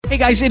Hey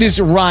guys, it is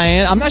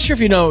Ryan. I'm not sure if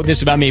you know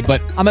this about me, but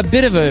I'm a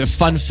bit of a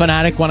fun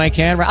fanatic when I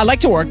can. I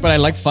like to work, but I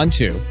like fun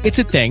too. It's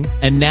a thing.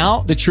 And now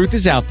the truth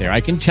is out there.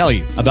 I can tell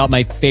you about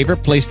my favorite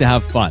place to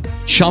have fun.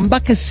 Chumba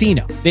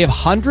Casino. They have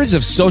hundreds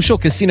of social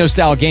casino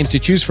style games to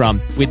choose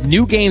from with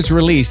new games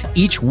released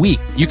each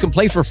week. You can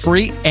play for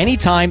free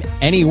anytime,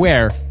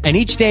 anywhere. And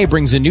each day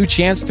brings a new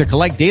chance to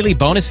collect daily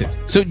bonuses.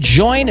 So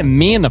join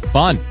me in the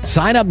fun.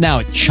 Sign up now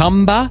at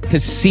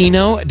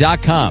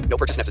ChumbaCasino.com. No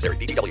purchase necessary.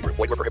 VGW Group.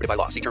 Void where prohibited by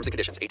law. See terms and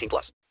conditions.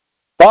 18+.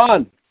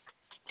 Bon,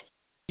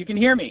 You can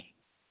hear me.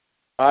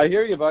 I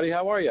hear you, buddy.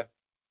 How are you?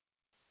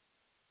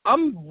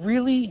 I'm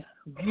really,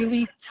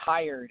 really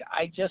tired.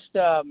 I just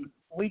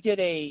we did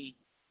a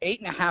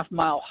 8.5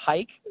 mile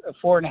hike, a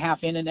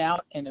 4.5 in and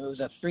out, and it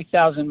was a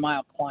 3,000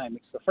 mile climb.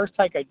 It's the first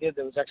hike I did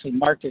that was actually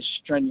marked as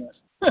strenuous.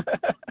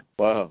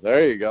 Wow,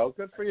 there you go.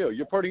 Good for you.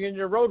 You're putting in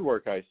your road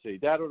work, I see.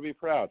 Dad would be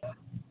proud.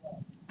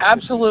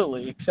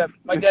 Absolutely, except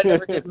my dad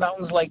never did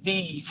mountains like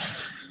these.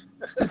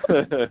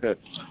 Good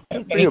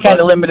And for he you, kind bud.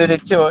 of limited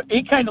it to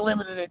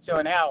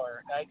an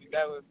hour.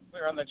 We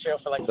were on the trail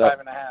for like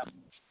 5.5.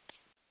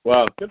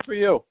 Wow, good for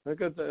you.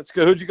 That's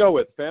good. Who'd you go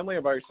with? Family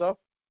or by yourself?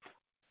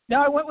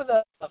 No, I went with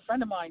a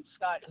friend of mine,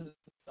 Scott, who's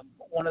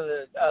one of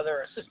the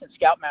other assistant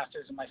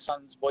scoutmasters in my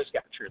son's Boy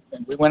Scout troop.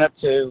 And we went up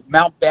to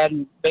Mount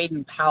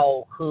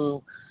Baden-Powell,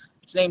 who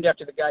it's named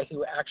after the guy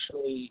who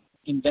actually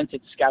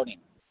invented scouting.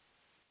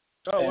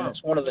 Oh, And wow.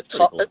 it's one of the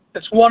Cool.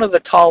 it's one of the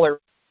taller.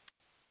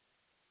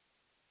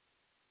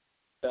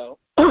 So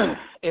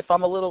if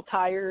I'm a little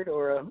tired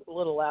or a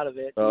little out of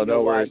it, Oh, you know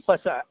no why. worries.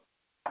 Plus,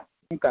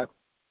 okay,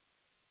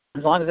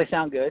 as long as they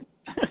sound good.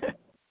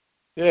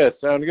 Yeah,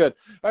 sound good.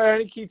 All right,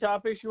 any key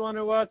topics you want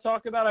to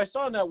talk about? I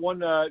saw in that one,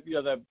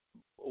 that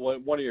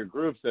one of your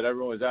groups that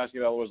everyone was asking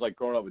about was like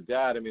growing up with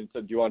dad. I mean, so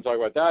do you want to talk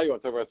about that? You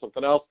want to talk about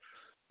something else?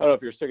 I don't know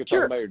if you're sick of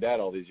talking about your dad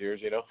all these years,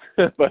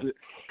 but No, just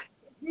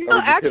hit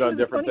actually, on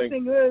the different funny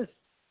things. thing is,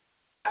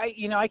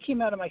 I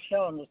came out of my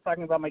shell and was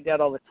talking about my dad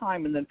all the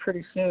time, and then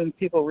pretty soon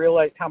people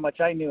realized how much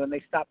I knew, and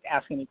they stopped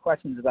asking me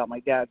questions about my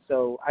dad.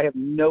 So I have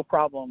no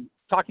problem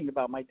talking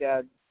about my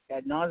dad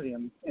ad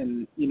nauseum,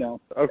 and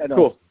Oh,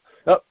 cool.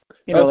 That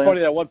was funny, like,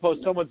 that one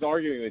post, someone's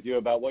arguing with you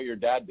about what your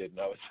dad did,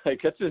 and I was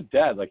like, that's his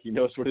dad. Like, he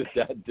knows what his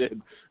dad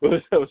did. That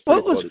was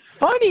what pretty was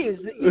funny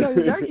is that, he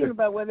was arguing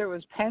about whether it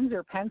was pens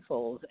or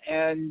pencils,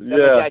 and that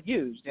Yeah. my dad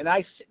used, and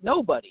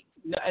nobody,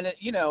 and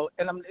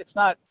it's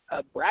not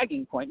a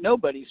bragging point.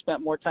 Nobody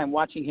spent more time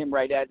watching him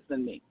write ads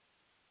than me.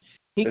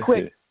 He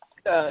quit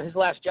his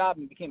last job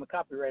and became a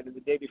copywriter the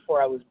day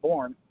before I was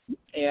born,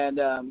 and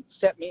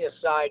set me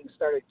aside and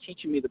started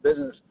teaching me the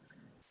business.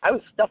 I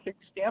was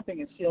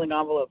stamping and sealing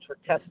envelopes for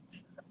test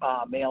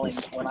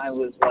mailings when I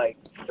was like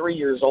 3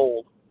 years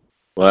old.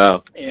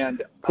 Wow.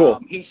 And Cool.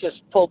 he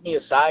just pulled me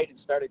aside and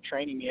started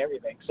training me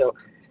everything. So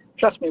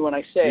trust me when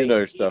I say You know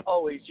your he stuff.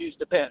 always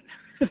used a pen.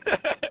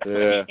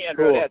 Yeah, He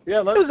cool. it Yeah,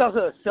 was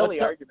also a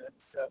silly argument.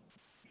 So.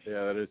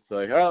 Yeah, that is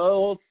like, all right,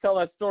 let's tell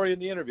that story in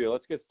the interview.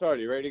 Let's get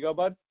started. You ready to go,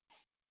 bud?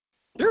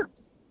 Sure.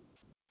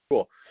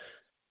 Cool.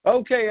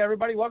 Okay,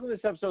 everybody, welcome to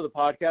this episode of the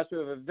podcast. We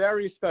have a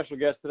very special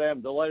guest today. I'm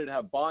delighted to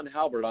have Bon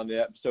Halbert on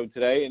the episode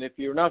today. And if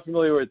you're not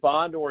familiar with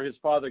Bon or his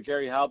father,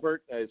 Gary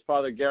Halbert, his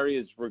father, Gary,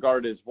 is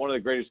regarded as one of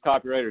the greatest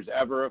copywriters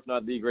ever, if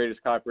not the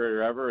greatest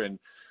copywriter ever. And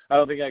I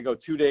don't think I go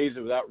 2 days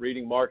without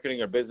reading marketing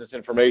or business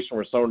information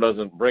where someone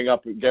doesn't bring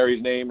up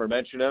Gary's name or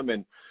mention him.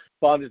 And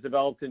Bon has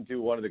developed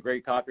into one of the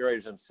great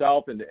copywriters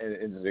himself and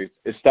is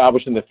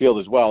established in the field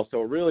as well. So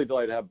we're really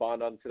delighted to have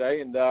Bon on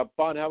today. And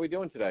Bon, how are we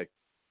doing today?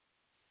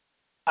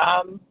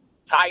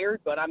 Tired,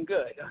 but I'm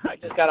good. I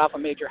just got off a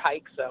major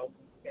hike, so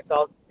it's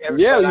all. I'm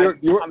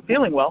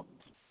feeling well.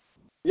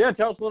 Yeah,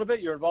 tell us a little bit.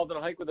 You're involved in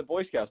a hike with the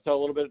Boy Scouts. Tell a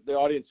little bit to the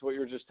audience what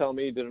you were just telling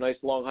me. You did a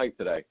nice long hike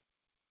today.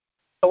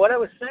 So what I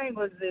was saying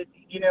was that,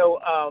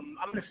 I'm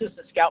an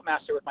assistant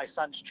scoutmaster with my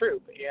son's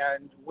troop,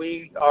 and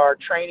we are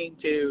training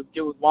to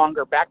do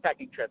longer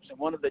backpacking trips. And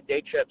one of the day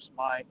trips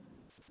my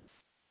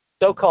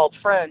so-called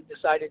friend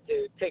decided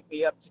to take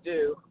me up to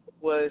do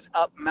was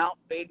up Mount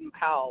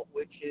Baden-Powell,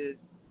 which is,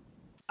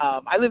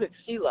 I live at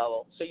sea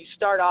level, so you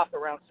start off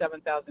around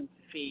 7,000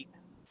 feet,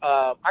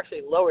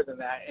 actually lower than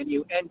that, and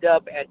you end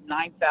up at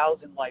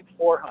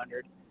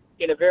 9,400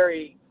 in a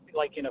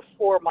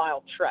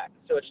 4-mile trek.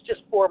 So it's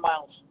just 4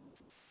 miles,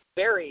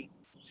 very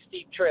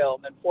steep trail,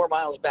 and then 4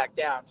 miles back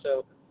down.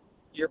 So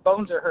your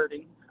bones are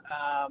hurting,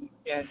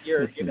 and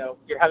you're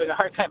having a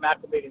hard time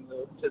acclimating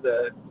to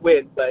the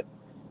wind. But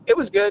it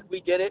was good. We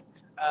did it,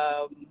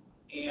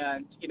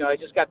 and I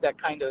just got that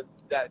kind of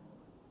that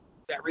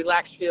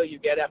relaxed feel you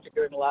get after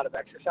doing a lot of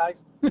exercise.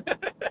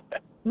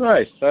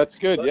 Nice. That's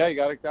good. Yeah, you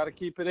got to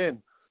keep it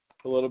in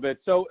a little bit.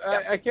 So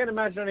Yep. I can't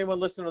imagine anyone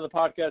listening to the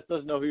podcast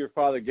doesn't know who your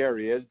father,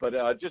 Gary, is, but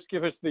just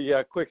give us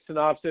the quick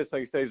synopsis.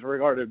 Like you say, he's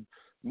regarded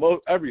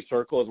every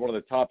circle as one of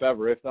the top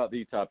ever, if not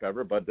the top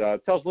ever. But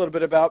tell us a little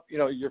bit about,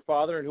 your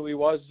father and who he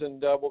was,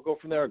 and we'll go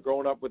from there,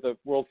 growing up with a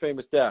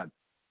world-famous dad.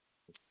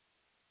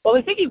 Well,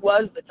 I think he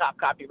was the top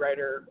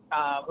copywriter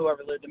who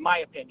ever lived, in my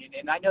opinion.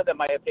 And I know that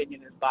my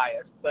opinion is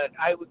biased, but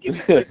I would give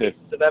you 3 pieces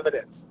of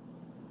evidence.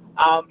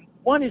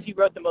 One is he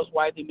wrote the most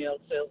widely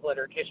mailed sales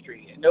letter in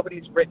history, and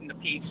nobody's written a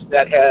piece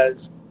that has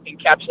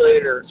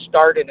encapsulated or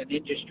started an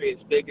industry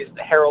as big as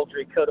the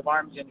heraldry coat of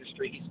arms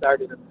industry he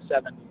started in the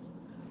 70s.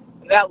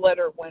 And that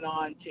letter went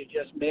on to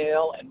just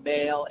mail and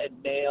mail and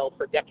mail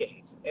for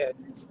decades, and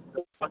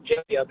the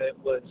longevity of it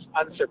was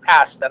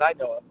unsurpassed that I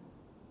know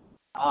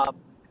of.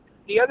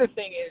 The other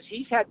thing is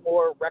he's had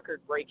more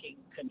record-breaking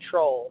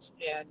controls,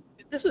 and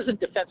this is in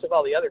defense of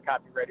all the other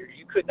copywriters.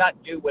 You could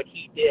not do what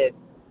he did,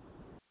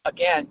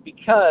 again,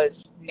 because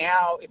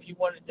now if you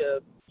wanted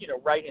to,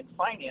 write in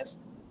finance,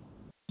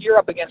 you're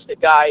up against a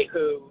guy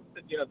who,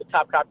 the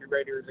top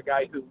copywriter is a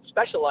guy who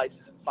specializes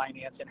in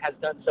finance and has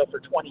done so for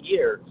 20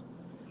 years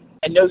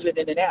and knows it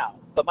in and out.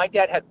 But my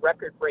dad had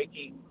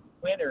record-breaking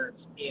winners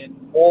in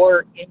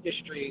more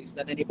industries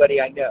than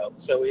anybody I know.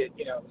 So,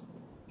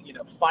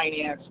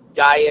 finance,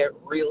 diet,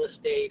 real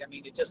estate. I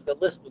mean, the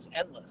list was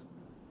endless.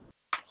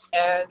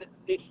 And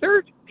the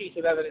third piece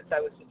of evidence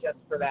I would suggest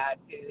for that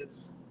is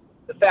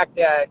the fact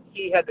that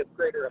he had a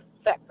greater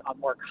effect on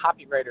more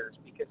copywriters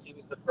because he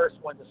was the first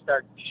one to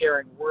start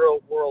sharing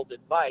real-world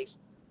advice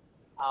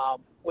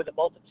with a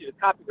multitude of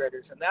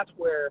copywriters. And that's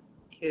where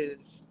his,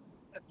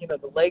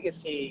 the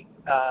legacy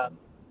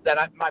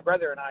that my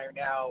brother and I are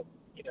now,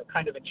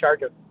 kind of in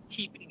charge of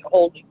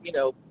holding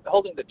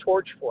the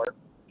torch for.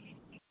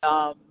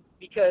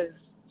 Because,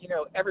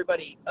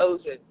 everybody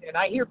owes it. And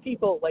I hear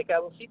people, I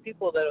will see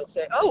people that will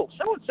say, oh,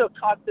 so-and-so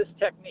taught this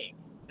technique.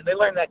 And they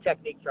learned that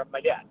technique from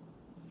my dad.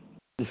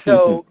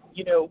 So,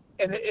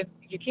 and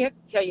you can't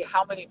tell you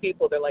how many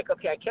people, they're like,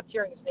 okay, I kept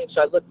hearing his name,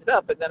 so I looked it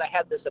up, and then I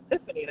had this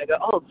epiphany, and I go,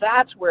 oh,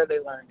 that's where they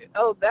learned it.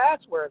 Oh,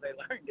 that's where they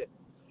learned it.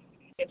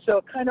 And so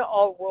it kind of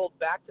all rolled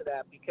back to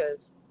that because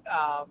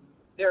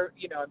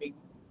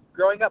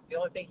growing up, the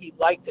only thing he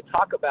liked to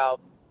talk about,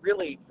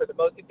 really, for the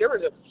most, there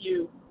was a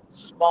few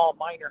small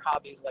minor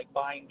hobbies like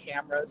buying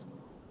cameras,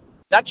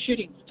 not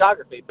shooting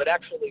photography, but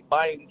actually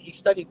he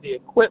studied the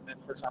equipment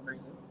for some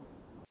reason,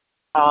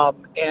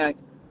 and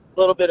a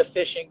little bit of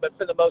fishing, but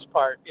for the most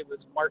part, it was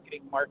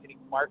marketing.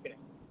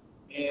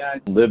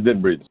 And lived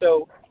and breathed.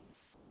 So,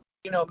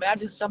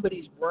 imagine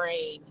somebody's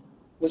brain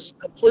was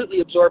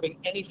completely absorbing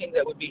anything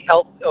that would be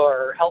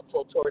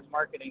helpful towards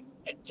marketing,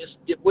 and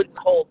it wouldn't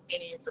hold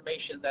any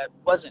information that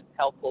wasn't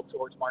helpful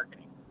towards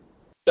marketing.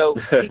 So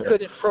he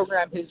couldn't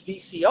program his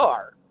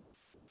VCR,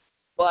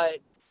 but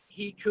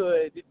he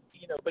could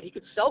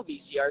sell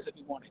VCRs if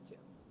he wanted to.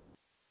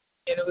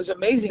 And it was an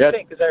amazing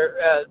thing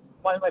because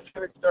one of my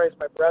favorite stories,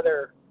 my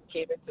brother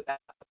came into that.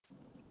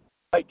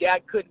 My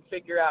dad couldn't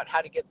figure out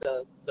how to get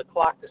the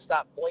clock to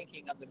stop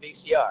blinking on the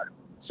VCR.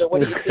 So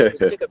what he did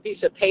was take a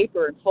piece of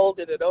paper and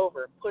folded it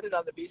over and put it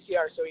on the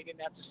VCR so he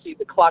didn't have to see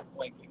the clock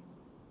blinking.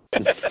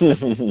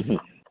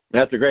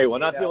 That's a great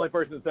one. Not the only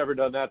person that's ever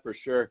done that for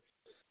sure.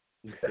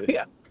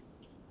 Yeah.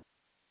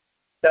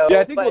 So,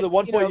 I think the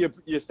one point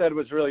you said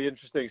was really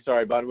interesting,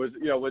 sorry, Bon, was,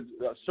 with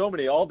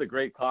all the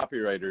great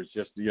copywriters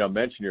just,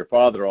 mention your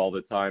father all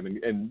the time.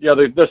 And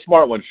the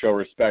smart ones show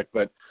respect,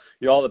 but,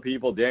 all the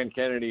people, Dan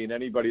Kennedy and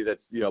anybody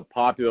that's,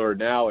 popular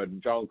now,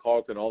 and John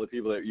Carlton, all the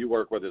people that you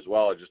work with as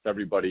well, just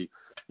everybody,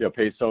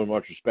 pays so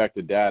much respect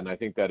to Dad. And I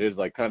think that is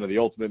kind of the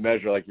ultimate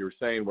measure, like you were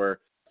saying, where,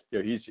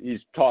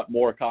 he's taught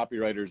more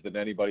copywriters than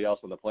anybody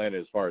else on the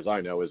planet, as far as I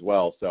know, as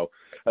well. So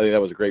I think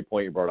that was a great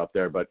point you brought up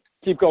there. But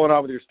keep going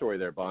on with your story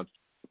there, Bon.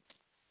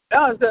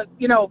 No,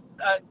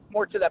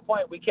 more to that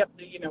point, we kept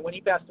when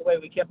he passed away,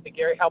 we kept the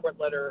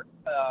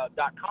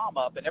GaryHalbertLetter.com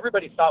up, and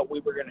everybody thought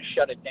we were going to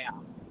shut it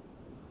down.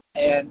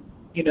 And,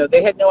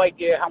 they had no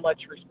idea how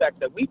much respect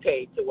that we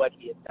paid to what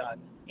he had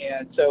done.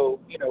 And so,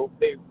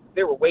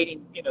 they were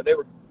waiting, they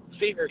were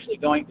feverishly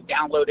going to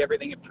download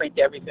everything and print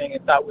everything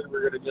and thought we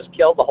were going to just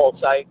kill the whole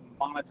site and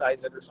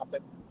monetize it or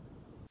something.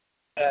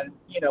 And,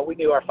 we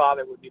knew our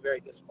father would be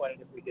very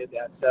disappointed if we did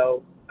that.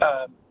 So,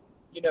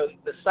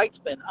 the site's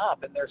been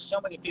up, and there's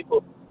so many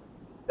people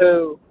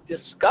who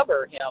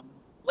discover him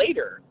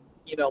later,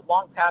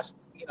 long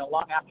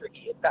after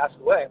he had passed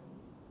away,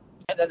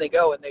 and then they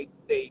go and they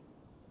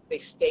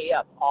stay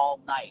up all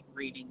night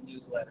reading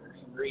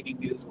newsletters.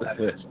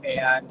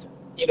 And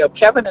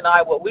Kevin and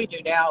I, what we do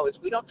now is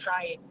we don't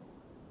try.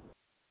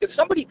 If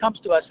somebody comes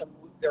to us and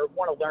they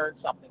want to learn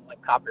something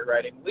like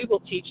copywriting, we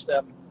will teach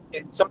them.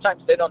 And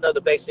sometimes they don't know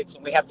the basics,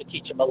 and we have to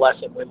teach them a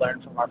lesson we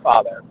learned from our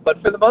father.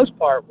 But for the most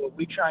part, what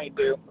we try and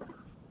do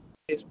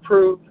is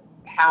prove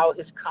how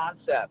his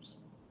concepts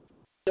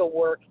still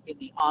work in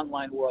the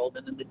online world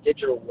and in the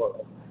digital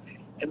world.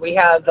 And we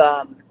have,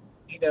 I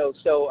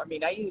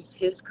use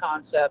his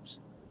concepts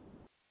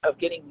of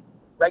getting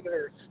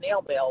regular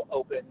snail mail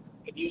open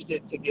and used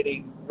it to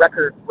getting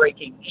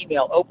record-breaking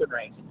email open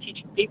rates and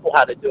teaching people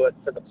how to do it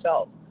for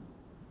themselves.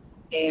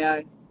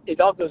 And it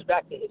all goes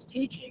back to his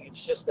teaching.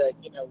 It's just that,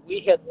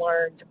 we had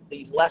learned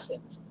these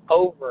lessons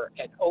over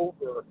and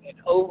over and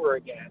over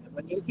again. And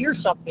when you hear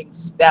something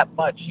that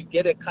much, you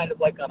get it kind of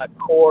like on a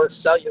core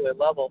cellular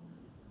level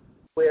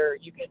where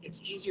it's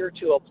easier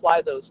to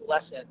apply those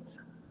lessons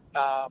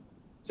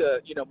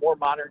to, more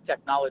modern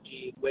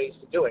technology ways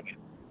of doing it.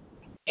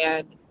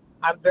 And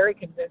I'm very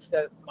convinced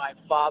that my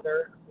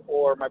father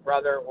or my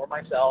brother or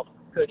myself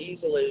could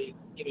easily,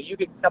 you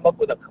could come up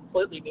with a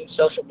completely new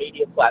social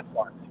media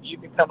platform. You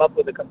could come up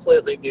with a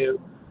completely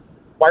new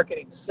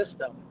marketing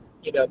system,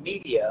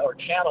 media or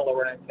channel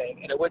or anything,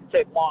 and it wouldn't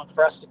take long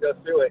for us to go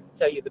through it and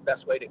tell you the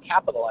best way to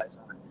capitalize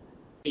on it,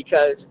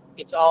 because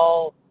it's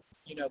all,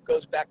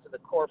 goes back to the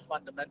core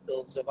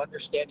fundamentals of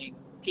understanding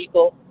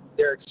people,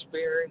 their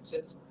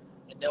experiences,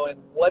 and knowing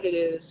what it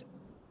is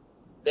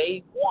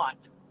they want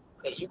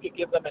that you could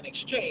give them in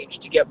exchange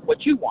to get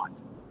what you want.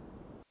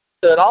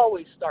 So it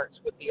always starts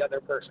with the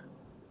other person,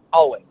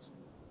 always,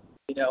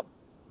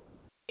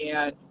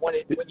 And when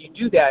you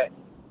do that,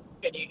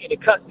 and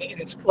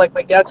it's like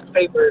my dad's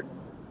favorite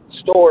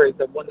story,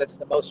 the one that's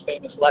the most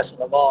famous lesson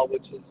of all,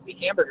 which is the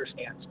hamburger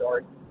stand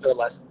story or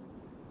lesson.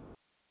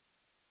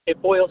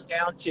 It boils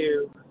down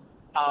to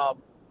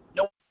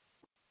no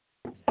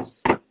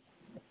one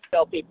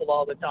tell people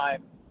all the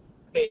time,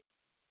 hey,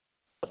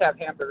 let's have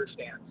hamburger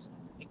stands.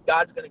 And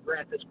God's going to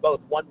grant us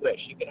both one wish.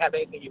 You can have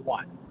anything you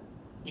want.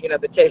 You can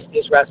have the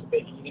tastiest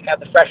recipe. You can have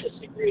the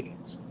freshest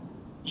ingredients.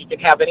 You can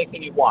have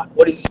anything you want.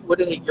 What is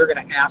it you're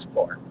going to ask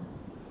for?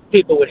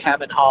 People would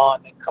hem and haw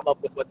and then come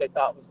up with what they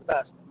thought was the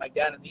best. My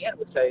dad in the end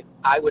would say,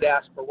 I would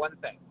ask for one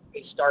thing,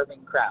 a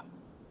starving crowd.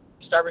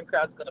 A starving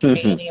crowd is going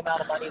to pay any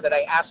amount of money that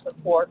I ask them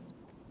for.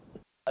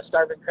 A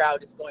starving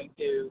crowd is going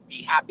to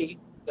be happy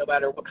no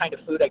matter what kind of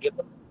food I give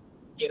them,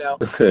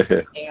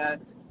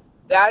 And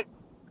that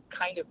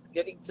kind of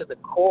getting to the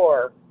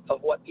core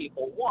of what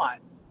people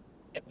want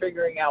and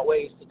figuring out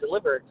ways to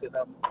deliver it to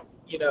them,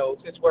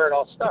 is where it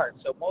all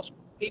starts. So most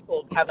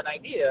people have an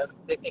idea.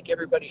 They think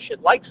everybody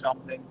should like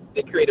something.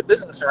 They create a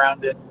business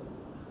around it,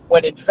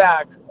 when in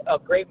fact a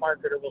great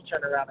marketer will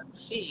turn around and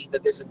see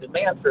that there's a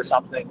demand for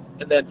something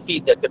and then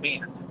feed that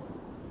demand.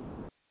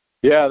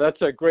 Yeah,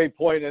 that's a great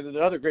point. And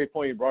another great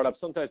point you brought up,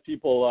 sometimes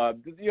people,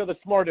 the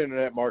smart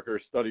internet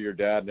marketers study your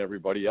dad and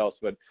everybody else,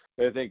 but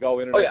they think,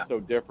 internet's so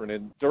different.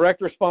 And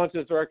direct response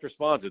is direct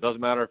response. It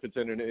doesn't matter if it's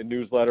in a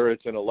newsletter,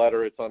 it's in a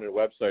letter, it's on a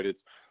website. It's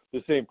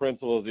the same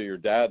principles that your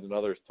dad and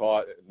others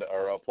taught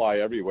or apply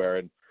everywhere.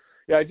 And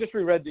yeah, I just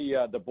reread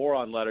the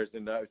Boron letters,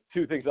 and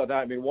two things on that.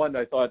 I mean, one,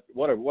 I thought,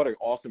 what an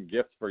awesome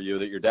gift for you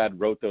that your dad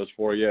wrote those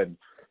for you, and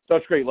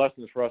such great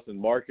lessons for us in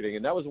marketing.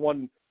 And that was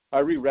one, I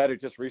reread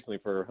it just recently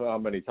for how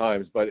many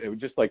times, but it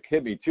just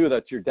hit me too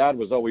that your dad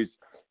was always,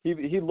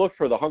 he looked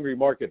for the hungry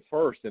market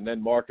first and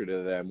then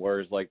marketed to them,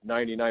 whereas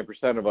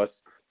 99% of us,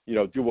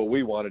 do what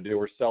we want to do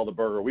or sell the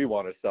burger we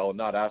want to sell and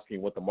not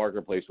asking what the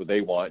marketplace, what they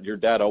want. And your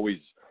dad always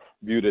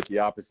viewed it the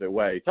opposite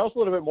way. Tell us a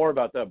little bit more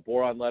about that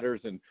Boron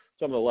letters and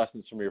some of the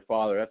lessons from your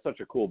father. That's such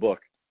a cool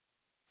book.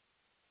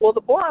 Well,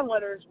 the Boron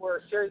letters were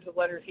a series of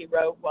letters he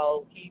wrote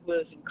while he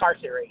was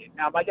incarcerated.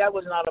 Now, my dad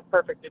was not a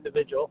perfect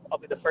individual. I'll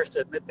be the first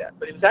to admit that.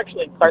 But he was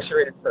actually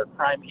incarcerated for a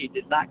crime he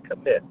did not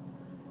commit.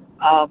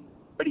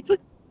 But he took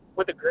it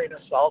with a grain of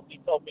salt. He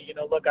told me,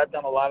 look, I've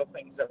done a lot of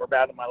things that were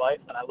bad in my life,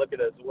 and I look at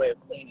it as a way of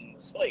cleaning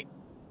the slate.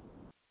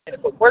 And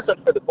if it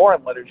wasn't for the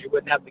Boron letters, you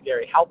wouldn't have the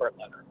Gary Halber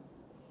letter.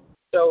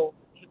 So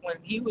when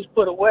he was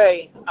put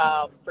away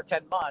for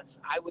 10 months,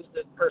 I was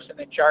the person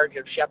in charge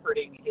of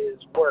shepherding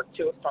his work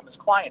from his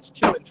clients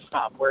to and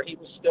from where he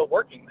was still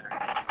working there.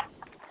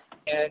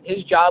 And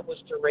his job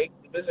was to rake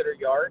the visitor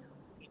yard.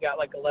 He got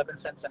 11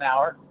 cents an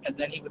hour, and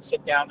then he would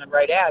sit down and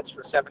write ads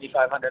for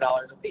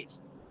 $7,500 a piece.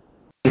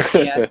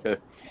 And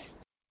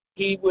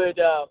he would,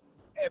 as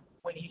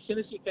soon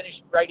as he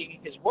finished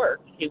writing his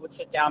work, he would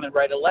sit down and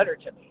write a letter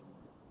to me.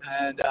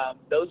 And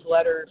those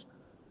letters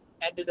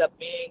ended up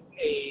being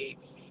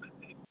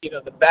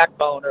the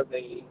backbone or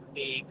the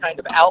kind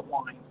of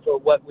outline for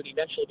what would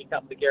eventually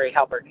become the Gary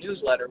Halbert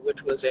newsletter,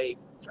 which was a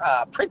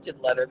printed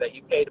letter that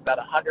you paid about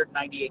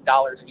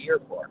 $198 a year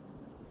for.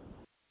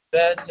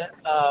 Then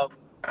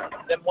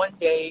one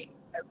day,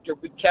 after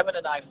Kevin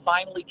and I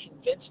finally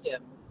convinced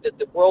him that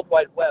the World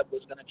Wide Web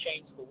was going to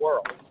change the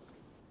world,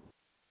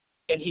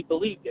 and he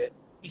believed it,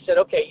 he said,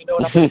 okay, you know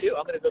what I'm going to do?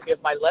 I'm going to go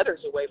give my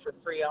letters away for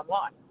free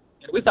online.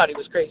 And we thought he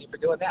was crazy for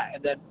doing that.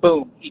 And then,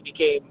 boom, he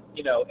became,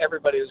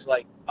 everybody was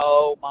like,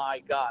 oh,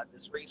 my God,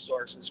 this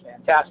resource is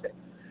fantastic.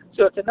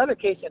 So it's another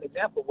case and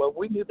example where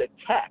we knew the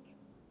tech,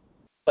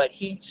 but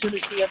as soon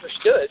as he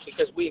understood,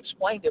 because we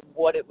explained him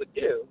what it would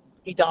do,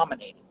 he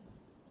dominated.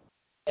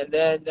 And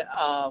then,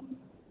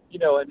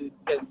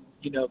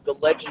 the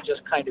legend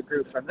just kind of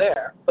grew from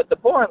there. But the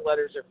Boron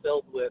letters are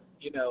filled with,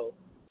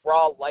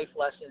 raw life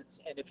lessons.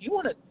 And if you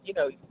want to,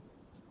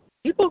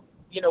 people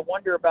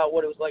wonder about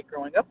what it was like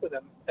growing up with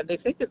him, and they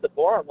think that the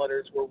Boron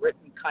letters were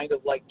written kind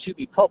of to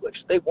be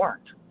published. They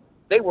weren't.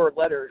 They were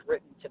letters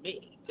written to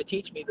me to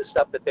teach me the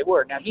stuff that they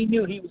were. Now, he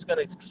knew he was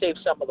going to save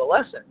some of the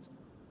lessons,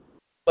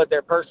 but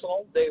they're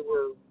personal.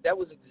 That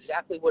was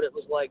exactly what it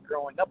was like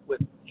growing up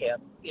with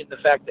him, in the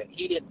fact that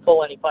he didn't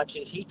pull any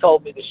punches. He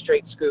told me the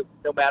straight scoop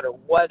no matter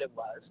what it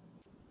was.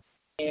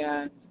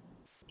 And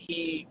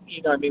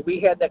we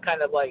had that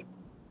kind of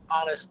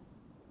honest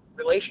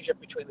relationship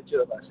between the two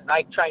of us, and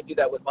I try and do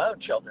that with my own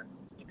children.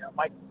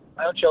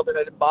 my own children.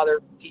 I didn't bother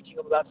teaching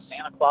them about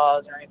Santa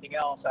Claus or anything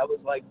else. I was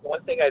like,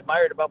 one thing I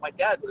admired about my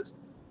dad was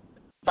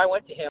if I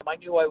went to him, I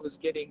knew I was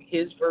getting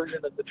his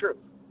version of the truth.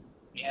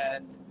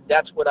 And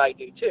that's what I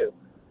do too.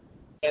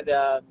 And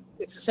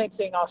it's the same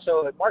thing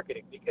also in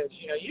marketing, because,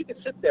 you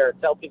can sit there and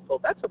tell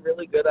people, that's a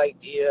really good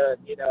idea.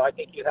 I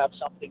think you have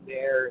something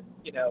there,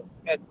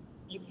 and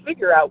you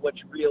figure out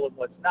what's real and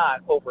what's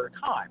not over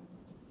time.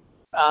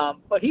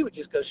 But he would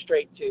just go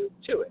straight to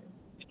it.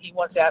 And he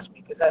once asked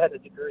me, because I had a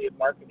degree in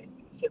marketing,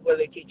 he said, what do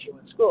they teach you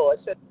in school?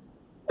 I said,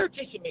 they're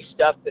teaching me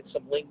stuff that's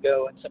some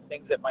lingo and some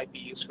things that might be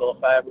useful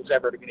if I was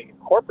ever going to get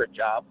a corporate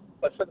job.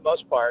 But for the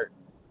most part,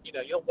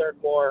 you'll learn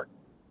more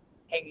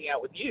hanging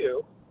out with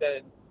you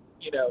than,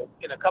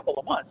 in a couple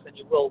of months than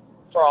you will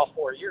for all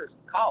 4 years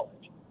in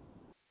college.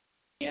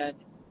 And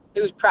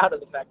he was proud of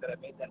the fact that I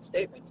made that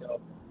statement to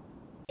him.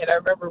 And I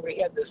remember we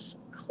had this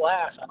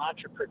class on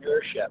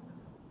entrepreneurship,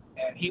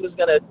 and he was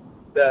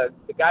the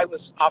guy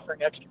was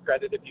offering extra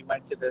credit if you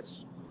went to this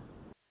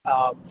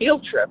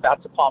field trip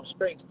out to Palm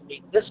Springs to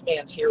meet this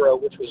man's hero,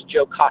 which was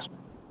Joe Costman.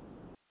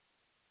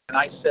 And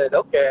I said,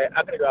 okay,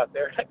 I'm going to go out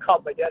there. And I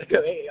called my dad and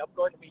go, hey, I'm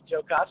going to meet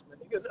Joe Costman.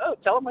 He goes, oh,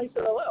 tell him I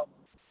said hello.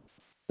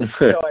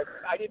 So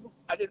I didn't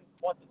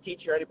want the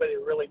teacher or anybody to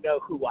really know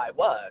who I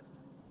was.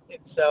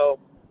 And so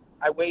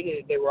I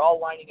waited. They were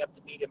all lining up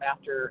to meet him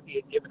after he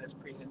had given his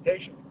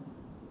presentation.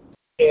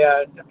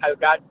 And I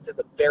got to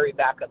the very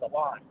back of the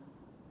line.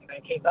 And I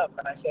came up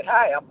and I said,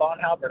 hi, I'm Bon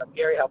Halber. I'm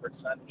Gary Halbert's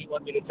son. He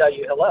wanted me to tell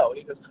you hello.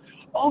 He goes,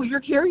 oh,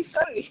 you're Gary's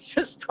son? And he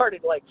just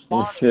started like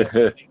fawning at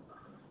me.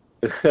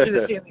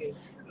 You see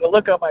the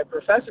look on my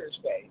professor's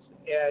face.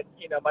 And,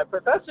 my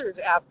professors,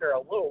 after a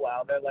little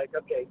while, they're like,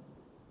 okay,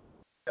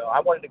 I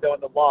wanted to go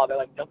into law. They're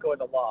like, don't go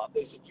into law.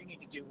 They said, you need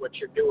to do what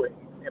you're doing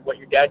and what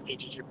your dad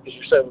teaches you, because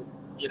you're so,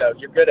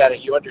 you're good at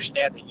it. You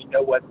understand it. You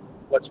know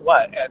what's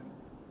what. And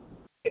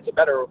it's a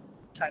better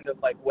kind of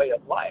like way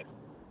of life.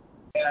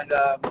 And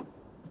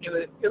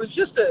it was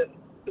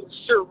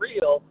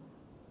surreal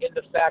in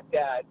the fact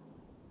that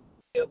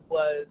it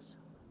was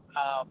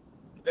a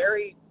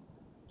very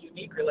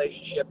unique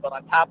relationship. But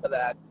on top of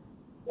that,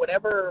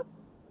 whenever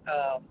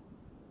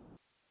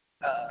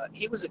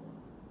he was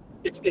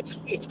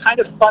it's kind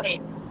of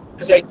funny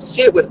because I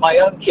see it with my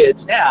own kids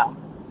now,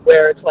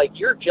 where it's like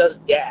you're just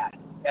dad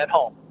at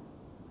home,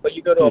 but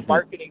you go to a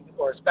marketing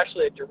or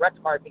especially a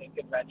direct marketing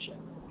convention,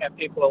 and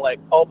people are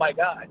like, "Oh my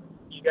God,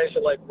 you guys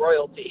are like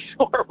royalty,"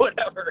 or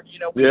whatever.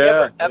 We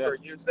never ever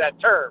used that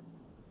term,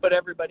 but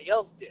everybody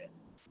else did,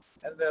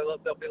 and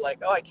they'll be like,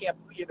 "Oh, I can't,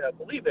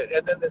 believe it."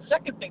 And then the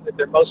second thing that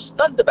they're most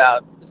stunned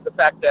about is the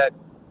fact that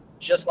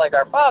just like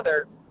our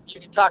father, you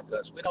can talk to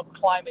us. We don't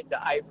climb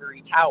into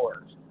ivory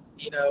towers.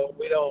 We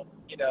don't,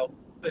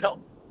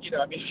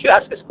 if you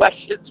ask us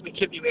questions, we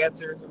give you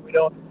answers, and we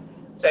don't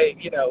say,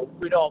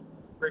 we don't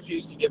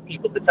refuse to give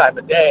people the time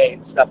of day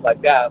and stuff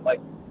like that, like,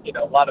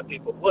 a lot of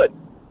people would.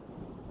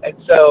 And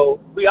so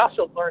we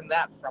also learned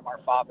that from our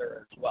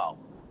father as well.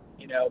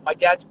 My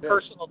dad's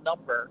personal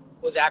number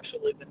was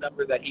actually the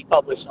number that he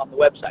published on the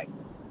website.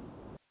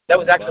 That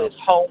was actually his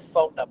home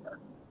phone number.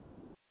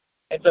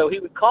 And so he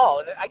would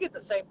call, and I get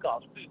the same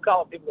calls. We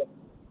call people,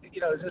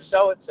 is this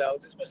so-and-so?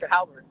 Is this Mr.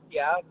 Halber?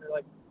 Yeah. And they're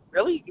like,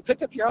 really? You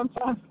picked up your own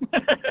phone?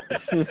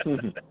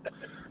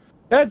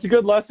 That's a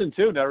good lesson,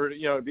 too. Never,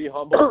 be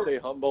humble, stay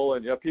humble.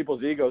 And,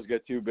 people's egos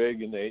get too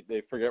big, and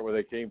they forget where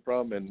they came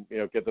from and,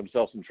 get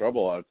themselves in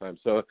trouble a lot of times.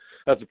 So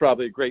that's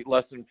probably a great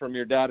lesson from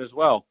your dad as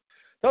well.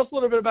 Tell us a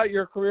little bit about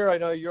your career. I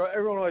know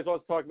everyone always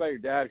wants to talk about your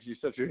dad because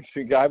he's such an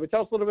interesting guy. But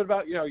tell us a little bit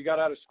about, you got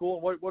out of school,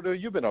 and what have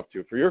you been up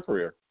to for your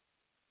career?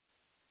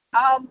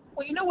 Well,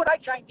 what I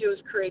try and do is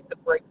create the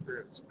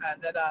breakthroughs.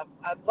 And then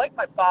I'm like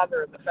my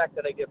father in the fact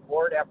that I get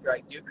bored after I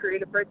do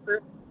create a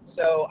breakthrough.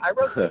 So I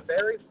wrote the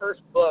very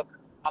first book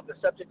on the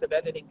subject of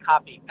editing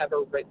copy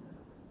ever written.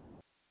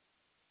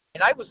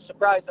 And I was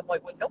surprised. I'm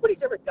like, well, nobody's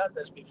ever done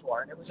this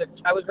before. And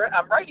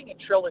I'm writing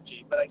a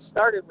trilogy, but I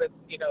started with,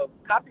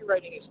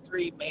 copywriting is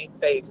three main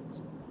phases.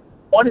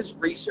 One is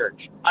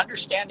research,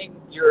 understanding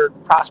your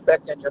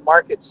prospect and your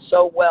market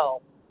so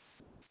well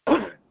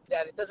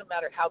that it doesn't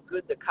matter how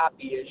good the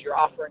copy is, you're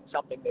offering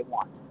something they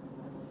want.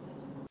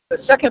 The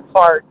second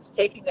part is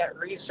taking that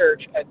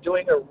research and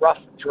doing a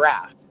rough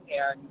draft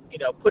and,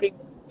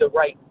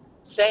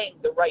 saying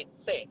the right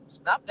things,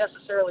 not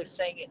necessarily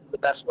saying it in the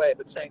best way,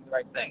 but saying the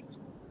right things.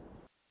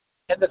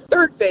 And the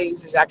third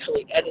phase is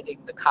actually editing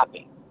the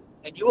copy.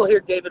 And you will hear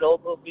David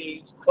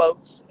Ogilvy's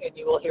quotes, and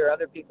you will hear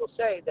other people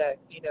say that,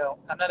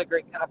 I'm not a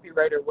great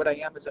copywriter. What I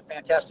am is a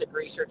fantastic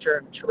researcher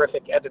and a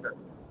terrific editor.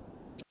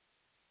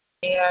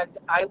 And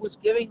I was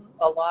giving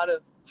a lot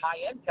of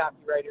high-end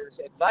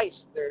copywriters advice,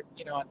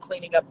 on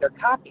cleaning up their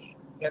copy.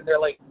 And they're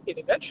like,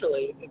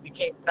 eventually it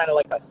became kind of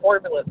like a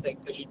formula thing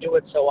because you do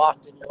it so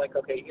often. You're like,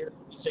 okay,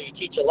 so you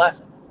teach a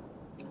lesson.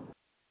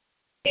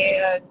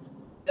 And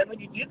then when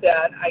you do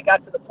that, I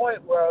got to the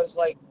point where I was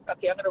like,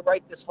 okay, I'm going to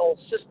write this whole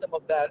system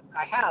of that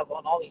I have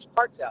on all these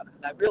parts out.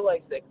 And I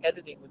realized that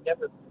editing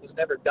was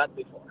never done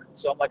before.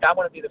 So I'm like, I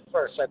want to be the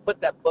first. So I put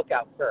that book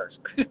out first.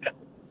 And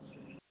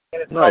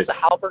it's called the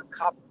Halber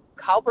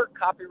Halber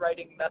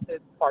Copywriting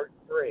Method Part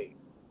 3.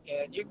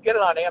 And you can get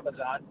it on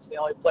Amazon. It's the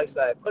only place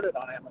that I put it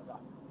on Amazon.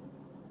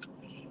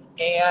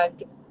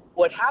 And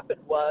what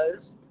happened was,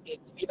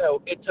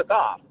 it took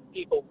off.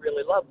 People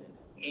really loved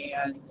it.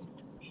 And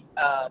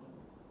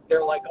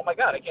they're like, oh, my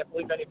God, I can't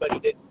believe anybody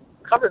didn't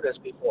cover this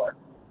before.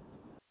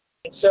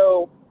 And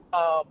so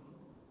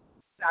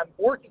I'm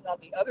working on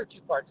the other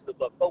 2 parts of the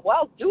book. But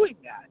while doing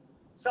that,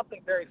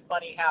 something very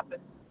funny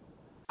happened.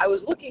 I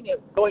was looking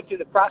at going through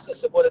the process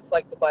of what it's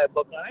like to buy a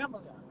book on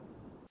Amazon.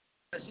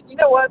 I said, you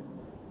know what?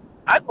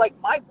 I'd like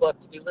my book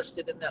to be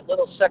listed in that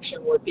little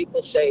section where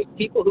people say,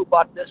 people who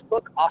bought this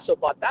book also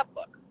bought that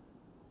book.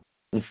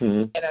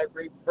 Mm-hmm. And I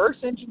reverse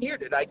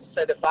engineered it. I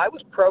said, if I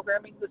was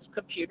programming the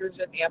computers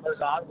at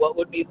Amazon, what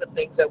would be the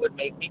things that would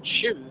make me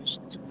choose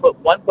to put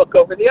one book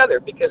over the other?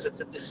 Because it's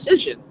a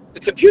decision. The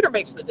computer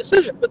makes the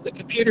decision, but the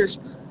computer's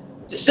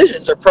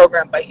decisions are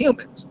programmed by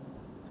humans.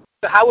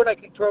 So how would I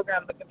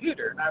program the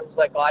computer? And I was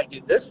like, well, I do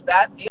this,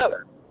 that, and the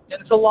other.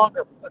 And it's a long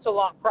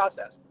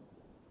process.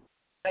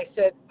 And I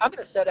said, I'm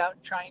going to set out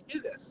and try and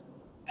do this.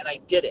 And I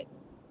did it.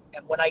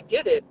 And when I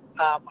did it,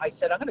 I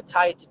said, I'm going to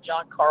tie it to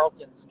John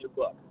Carlton's new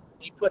book.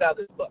 He put out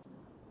his book.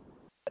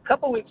 A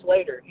couple weeks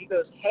later, he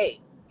goes,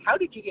 hey, how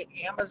did you get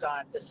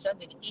Amazon to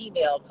send an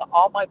email to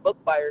all my book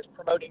buyers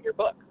promoting your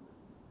book?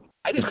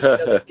 I didn't even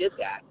know they did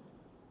that.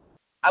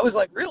 I was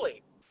like,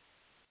 really?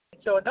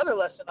 And so another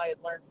lesson I had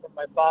learned from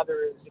my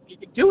father is if you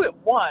can do it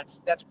once,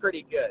 that's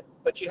pretty good.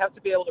 But you have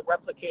to be able to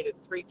replicate it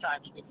 3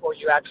 times before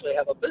you actually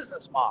have a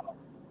business model.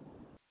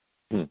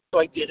 So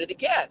I did it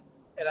again.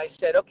 And I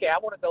said, okay, I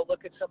want to go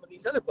look at some of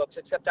these other books,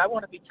 except I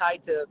want to be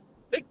tied to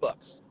big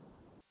books.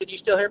 Did you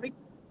still hear me?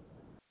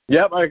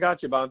 Yep, I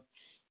got you, Bob.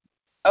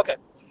 Okay.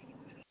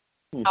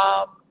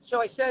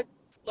 So I said,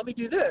 let me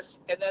do this.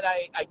 And then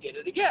I did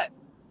it again.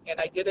 And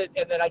I did it,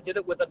 and then I did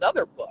it with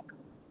another book.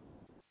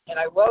 And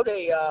I wrote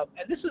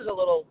and this is a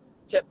little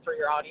tip for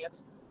your audience.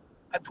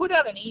 I put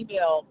out an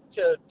email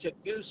to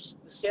goose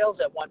the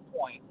sales at one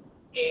point,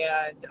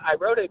 and I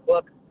wrote an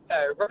email,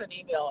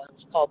 and it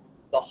was called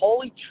The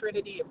Holy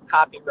Trinity of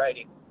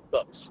Copywriting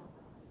Books.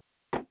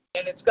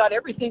 And it's got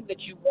everything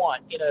that you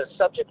want in a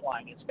subject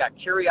line. It's got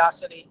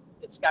curiosity.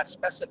 It's got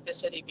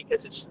specificity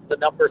because it's the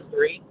number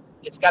 3.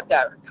 It's got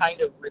that kind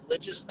of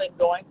religious thing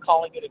going,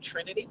 calling it a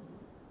trinity.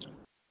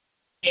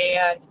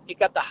 And it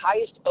got the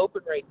highest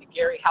open rate the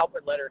Gary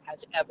Halber letter has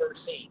ever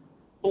seen,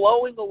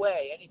 blowing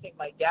away anything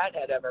my dad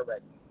had ever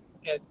written.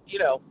 And,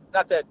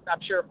 not that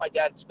I'm sure if my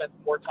dad spent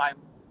more time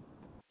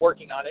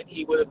working on it,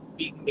 he would have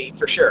beaten me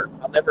for sure.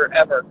 I'll never,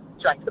 ever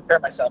try and compare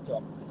myself to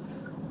him.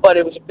 But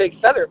it was a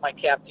big feather in my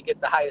cap to get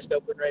the highest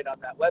open rate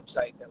on that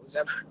website that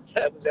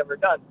was ever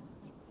done.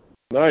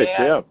 Nice,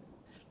 and yeah.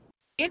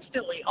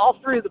 Instantly, all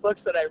 3 of the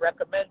books that I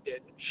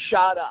recommended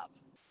shot up,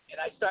 and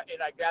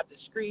I grabbed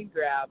a screen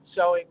grab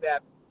showing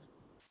that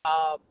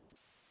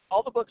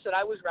all the books that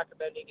I was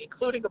recommending,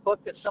 including a book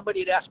that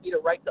somebody had asked me to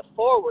write the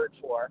foreword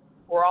for,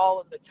 were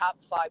all in the top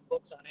 5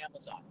 books on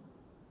Amazon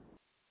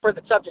for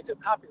the subject of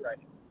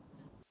copywriting.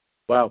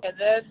 Wow. And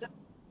then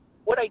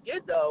what I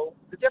did, though,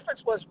 the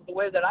difference was the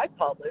way that I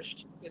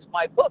published is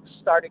my books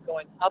started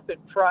going up in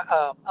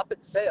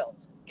sales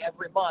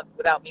every month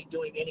without me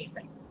doing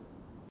anything.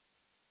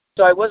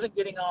 So I wasn't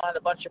getting on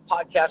a bunch of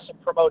podcasts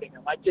and promoting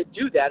them. I did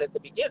do that at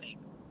the beginning,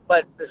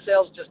 but the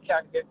sales just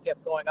kept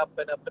going up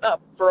and up and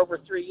up for over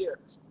 3 years.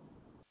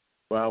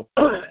 Wow.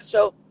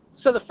 So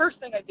the first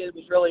thing I did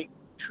was really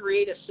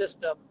create a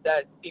system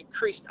that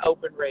increased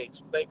open rates.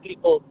 Like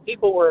people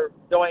were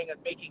going and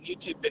making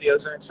YouTube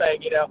videos and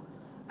saying,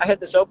 I had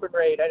this open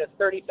rate. I had a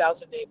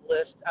 30,000 name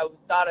list. I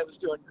thought I was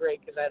doing great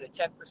because I had a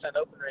 10%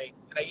 open rate.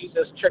 And I used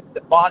this trick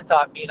that Vaughn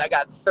taught me, and I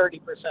got 30%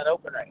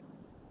 open rate.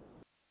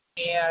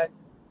 And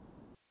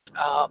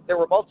there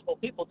were multiple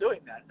people doing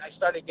that. And I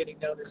started getting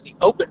known as the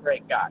open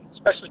rate guy,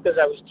 especially because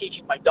I was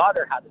teaching my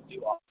daughter how to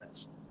do all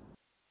this.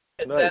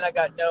 And nice. Then I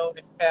got known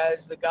as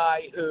the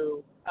guy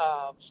who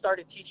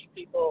started teaching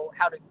people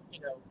how to,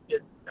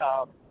 get,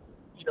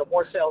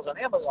 more sales on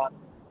Amazon.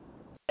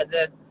 And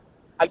then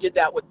I did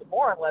that with the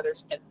Moron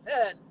letters, and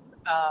then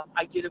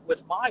I did it with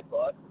my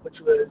book, which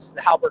was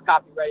the Halber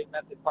Copywriting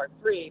Method Part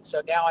 3.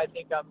 So now I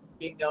think I'm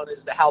being known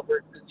as the Halber,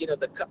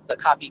 the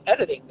copy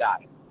editing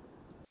guy.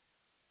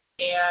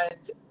 And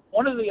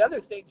one of the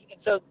other things, and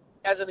so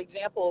as an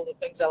example of the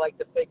things I like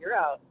to figure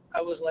out,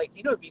 I was like,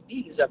 it'd be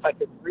neat is if I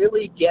could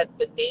really get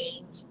the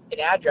names and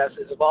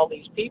addresses of all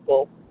these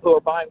people who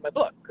are buying my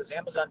book, because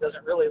Amazon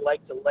doesn't really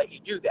like to let you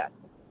do that.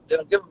 They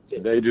don't give them to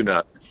you. They do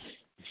not.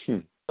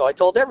 So I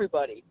told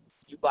everybody,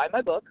 you buy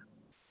my book,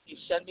 you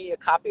send me a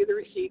copy of the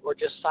receipt, or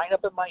just sign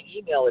up at my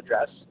email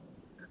address.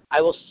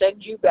 I will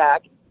send you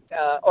back,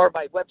 or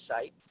my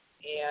website,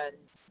 and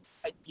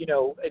and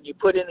you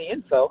put in the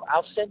info.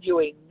 I'll send you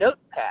a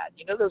notepad.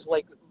 Those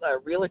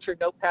realtor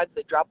notepads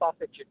they drop off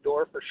at your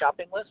door for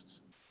shopping lists?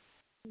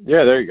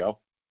 Yeah, there you go.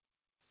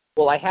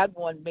 Well, I had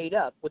one made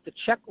up with the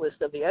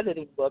checklist of the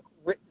editing book,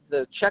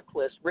 the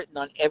checklist written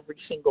on every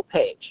single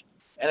page,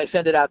 and I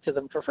send it out to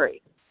them for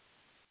free.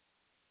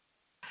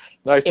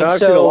 Nice. And I've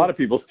so, seen a lot of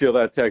people steal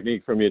that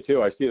technique from you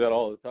too. I see that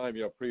all the time.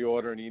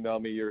 Pre-order and email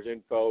me your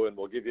info, and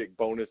we'll give you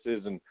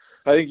bonuses. And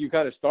I think you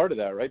kind of started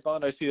that, right,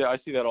 Bond? I see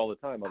that all the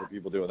time. Other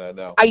people doing that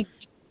now. I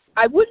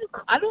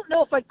don't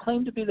know if I'd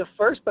claim to be the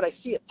first, but I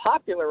see it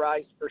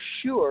popularized for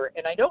sure.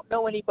 And I don't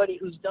know anybody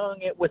who's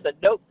doing it with a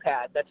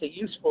notepad. That's a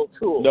useful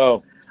tool.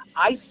 No.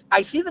 I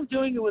see them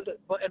doing it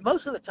and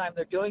most of the time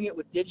they're doing it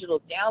with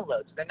digital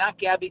downloads. They're not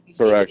gabbing these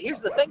things.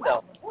 Here's the thing,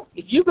 though.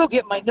 If you go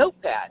get my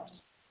notepads,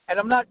 and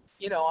I'm not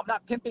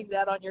pimping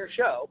that on your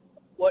show,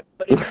 but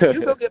if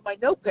you go get my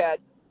notepad,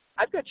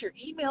 I've got your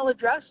email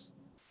address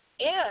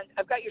and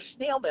I've got your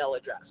snail mail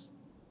address.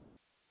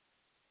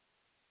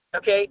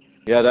 Okay?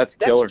 Yeah, that's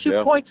killer. That's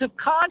 2 points of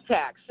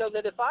contact, so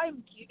that if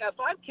I'm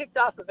kicked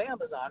off of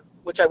Amazon,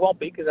 which I won't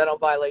be because I don't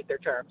violate their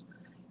terms,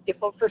 if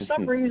for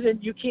some reason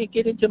you can't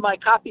get into my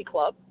copy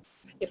club,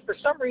 if for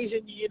some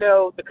reason,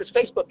 because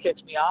Facebook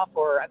kicks me off,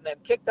 or I'm then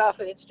kicked off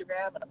of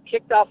Instagram and I'm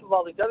kicked off of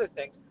all these other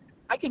things,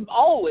 I can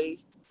always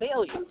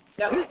mail you.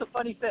 Now, here's the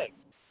funny thing.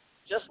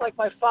 Just like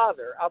my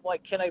father, I'm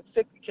like, can I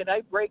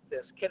break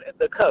this?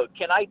 The code?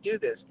 Can I do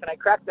this? Can I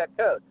crack that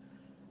code?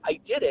 I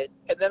did it,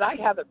 and then I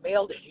haven't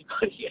mailed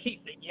anybody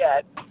anything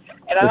yet.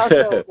 And I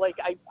also,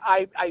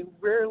 I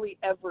rarely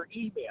ever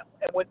email.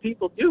 And when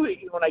people do it,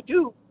 when I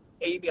do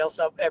email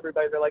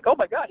everybody, they're like, oh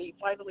my God, he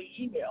finally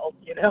emailed,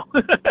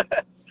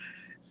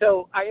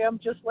 So I am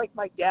just like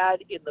my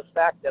dad in the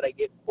fact that I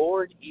get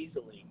bored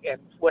easily. And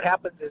what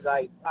happens is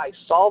I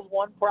solve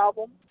one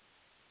problem,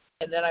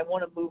 and then I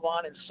want to move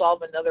on and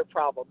solve another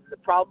problem. And the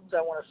problems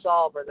I want to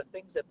solve are the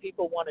things that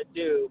people want to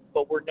do,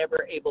 but we're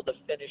never able to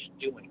finish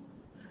doing.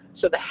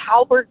 So the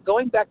Halber,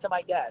 going back to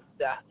my dad,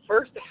 the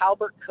first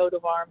Halber coat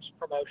of arms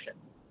promotion,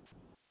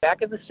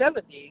 back in the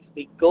 70s,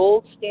 the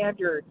gold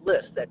standard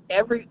list that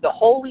the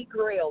holy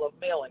grail of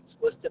mailings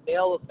was to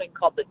mail a thing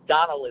called the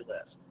Donnelly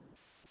list.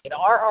 And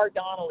R.R.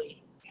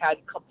 Donnelly had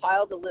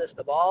compiled a list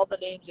of all the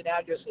names and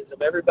addresses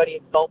of everybody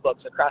in phone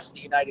books across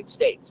the United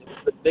States. It was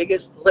the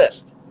biggest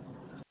list.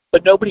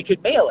 But nobody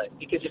could mail it,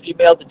 because if you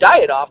mailed the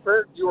diet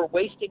offer, you were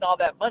wasting all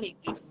that money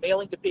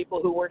mailing to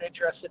people who weren't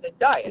interested in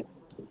diet.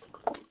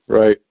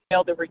 Right.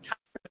 Mailed the retirement,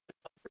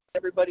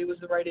 everybody was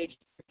the right age,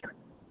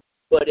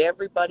 but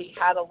everybody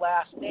had a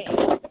last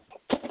name.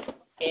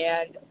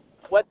 And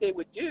what they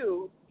would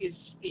do is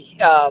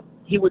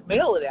he would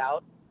mail it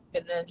out,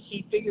 and then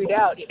he figured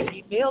out if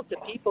he mailed to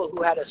people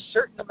who had a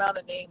certain amount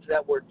of names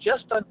that were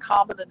just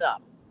uncommon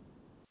enough,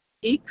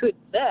 he could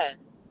then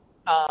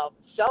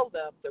sell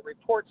them the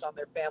reports on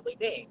their family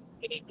name.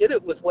 And he did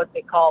it with what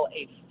they call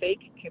a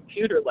fake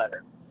computer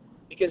letter.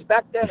 Because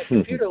back then, a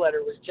computer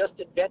letter was just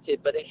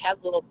invented, but it had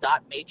little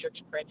dot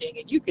matrix printing,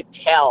 and you could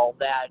tell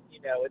that,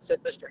 it said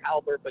Mr.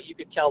 Halber, but you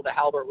could tell the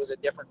Halber was a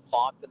different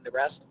font than the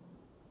rest.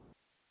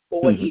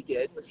 Well, what he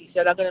did was he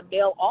said, I'm going to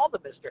mail all the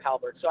Mr.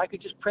 Halber, so I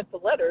could just print the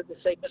letter to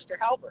say Mr.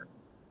 Halber.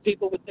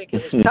 People would think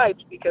it was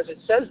typed because it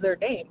says their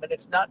name, and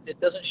it's not. It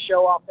doesn't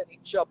show up any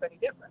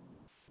different.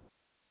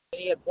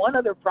 And he had one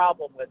other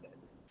problem with it.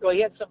 Well,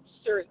 he had some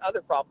serious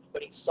other problems,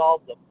 but he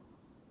solved them.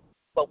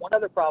 But one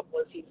other problem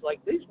was he's like,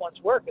 these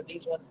ones work and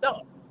these ones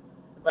don't.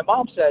 And my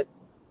mom said,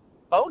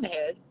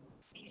 bonehead.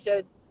 He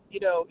said,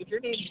 if your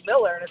name's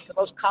Miller and it's the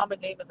most common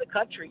name in the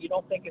country, you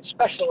don't think it's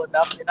special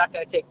enough, you're not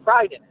going to take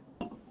pride in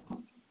it.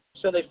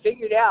 So they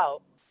figured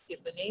out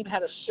if the name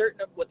had a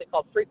certain, what they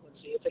call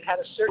frequency, if it had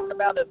a certain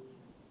amount of,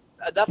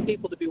 enough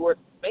people to be worth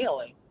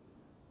mailing,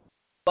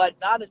 but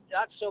not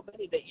so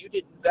many that you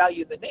didn't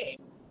value the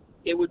name,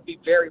 it would be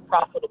very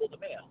profitable to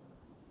mail.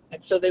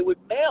 And so they would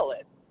mail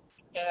it.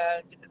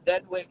 And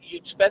then when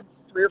you'd spend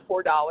 $3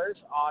 or $4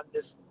 on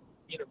this,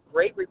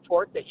 great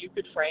report that you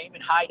could frame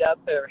and hide up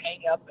or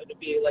hang up, and it'd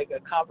be like a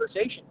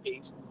conversation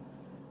piece.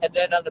 And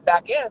then on the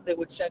back end, they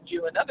would send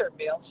you another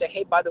mail and say,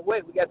 hey, by the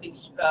way, we got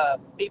these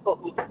people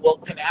who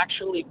can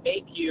actually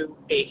make you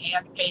a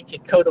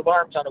hand-painted coat of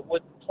arms on a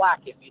wooden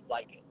plaque if you'd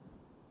like it.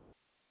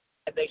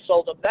 And they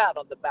sold them that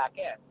on the back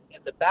end.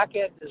 And the back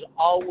end is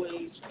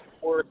always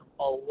worth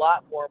a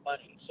lot more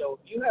money. So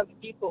if you have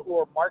people who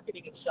are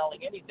marketing and selling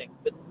anything,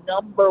 the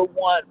number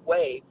one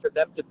way for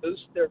them to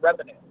boost their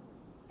revenue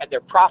and their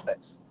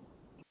profits,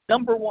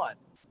 number one,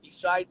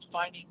 besides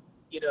finding,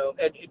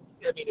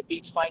 it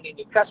beats finding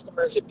new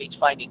customers, it beats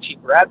finding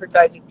cheaper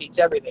advertising, beats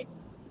everything,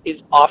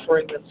 is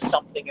offering them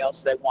something else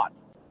they want.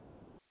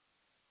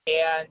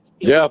 And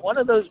it's one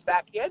of those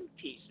back end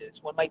pieces.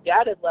 When my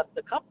dad had left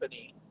the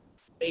company,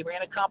 they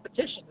ran a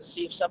competition to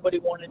see if somebody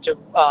wanted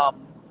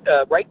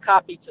to write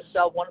copy to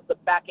sell one of the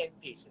back-end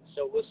pieces.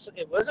 So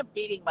it wasn't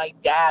beating my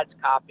dad's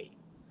copy.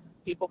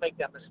 People make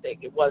that mistake.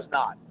 It was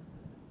not.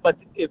 But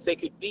if they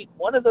could beat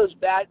one of those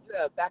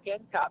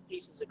back-end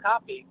pieces of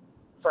copy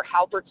for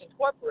Halberts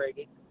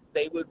Incorporated,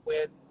 they would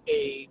win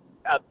a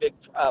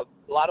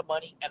lot of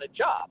money and a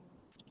job.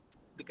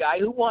 The guy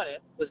who won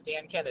it was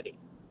Dan Kennedy.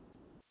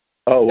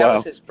 Oh, wow. That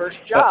was his first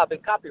job in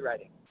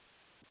copywriting.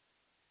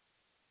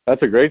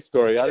 That's a great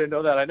story. I didn't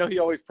know that. I know he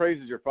always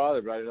praises your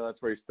father, but I didn't know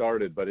that's where he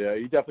started. But yeah,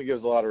 he definitely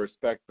gives a lot of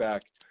respect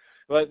back.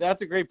 But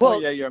that's a great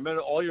point. Well, Yeah, I mean,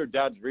 all your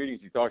dad's readings,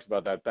 he talks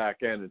about that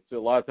back end. It's a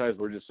lot of times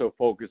we're just so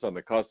focused on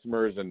the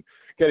customers and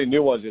getting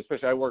new ones.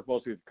 Especially, I work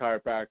mostly with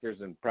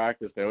chiropractors and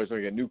practice. They always want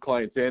to get new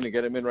clients in and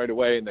get them in right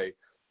away, and they,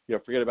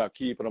 forget about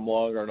keeping them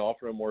longer and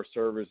offering them more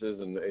services.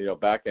 And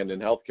back end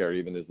in healthcare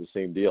even is the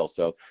same deal.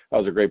 So that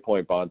was a great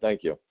point, Bond.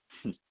 Thank you.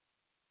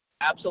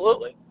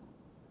 absolutely.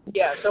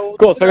 Yeah. So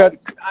Cool. So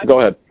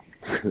go ahead.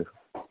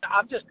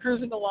 I'm just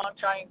cruising along,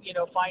 trying,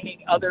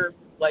 finding other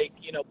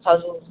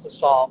puzzles to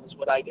solve is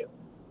what I do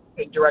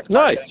in direct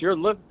Nice.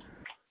 marketing.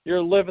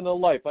 You're living the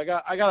life. I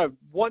got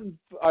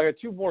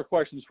two more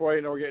questions for you.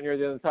 I know we're getting near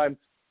the end of the time.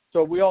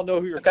 So we all know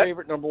who your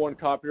favorite number one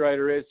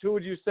copywriter is. Who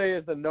would you say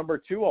is the number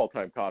two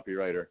all-time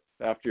copywriter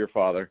after your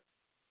father?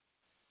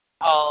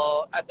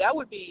 That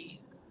would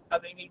be,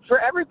 for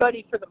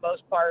everybody, for the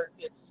most part,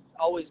 it's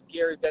always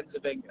Gary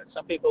Benzavinga.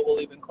 Some people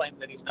will even claim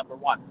that he's number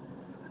one.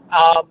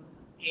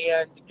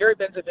 And Gary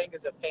Benzavinga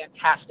is a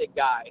fantastic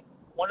guy.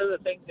 One of the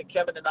things that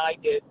Kevin and I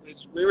did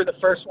is we were the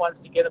first ones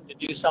to get him to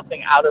do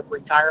something out of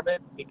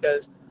retirement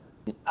because,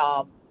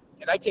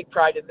 and I take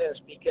pride in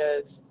this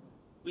because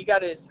I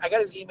got his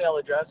email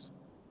address,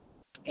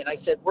 and I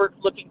said, we're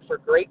looking for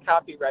great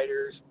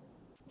copywriters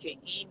to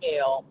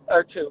email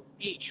or to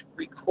each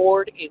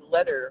record a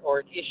letter or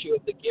an issue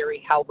of the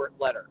Gary Halbert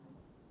letter.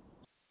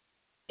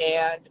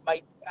 And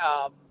I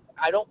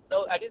don't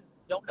know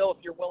if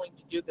you're willing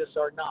to do this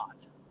or not,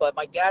 but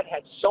my dad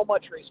had so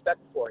much respect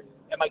for you.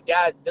 And my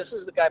dad, this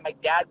is the guy my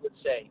dad would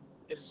say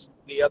is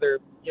the other,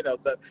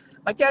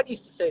 my dad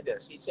used to say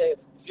this. He'd say, if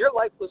your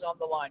life was on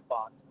the line,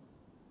 Bond,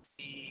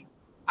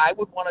 I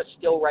would want to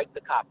still write the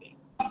copy.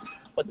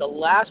 But the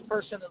last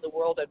person in the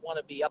world I'd want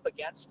to be up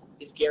against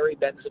is Gary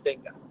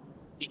Benzavinga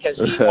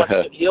because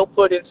he'll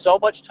put in so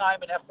much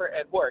time and effort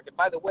and work. And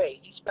by the way,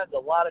 he spends a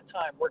lot of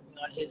time working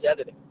on his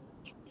editing.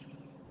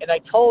 And I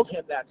told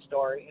him that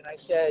story, and I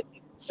said,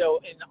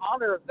 so in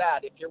honor of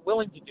that, if you're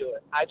willing to do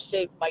it, I've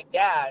saved my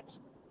dad's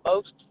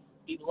most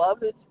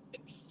beloved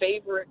and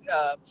favorite,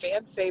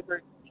 fan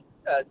favorite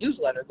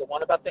newsletter, the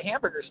one about the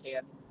hamburger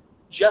stand,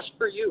 just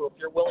for you if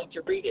you're willing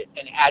to read it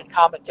and add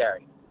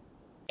commentary.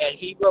 And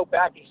he wrote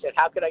back, he said,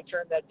 how could I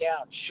turn that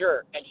down?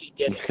 Sure, and he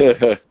did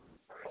it.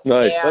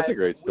 Nice, that's a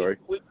great story.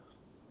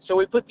 So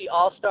we put the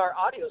All-Star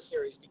audio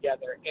series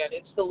together, and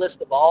it's the list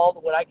of all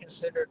what I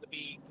consider to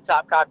be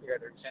top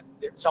copywriters. And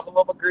some of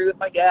them agree with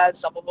my dad,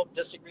 some of them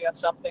disagree on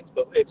some things,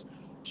 but it's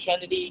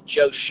Kennedy,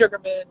 Joe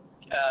Sugarman,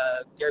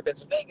 Gary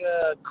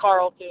Benzavinga,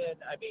 Carlton.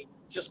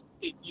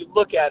 You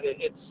look at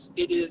it,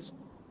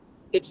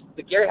 it's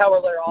the Gary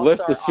Howard Letter All-Star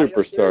list of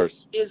audio superstars.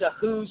 Series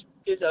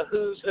is a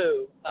who's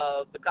who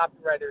of the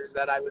copywriters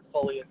that I would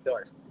fully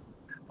endorse.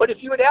 But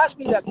if you would ask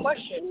me that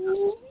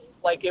question,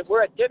 like if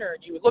we're at dinner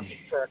and you were looking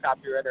for a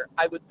copywriter,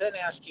 I would then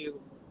ask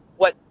you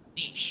what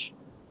niche,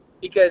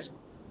 because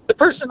the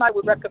person I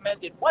would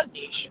recommend in one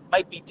niche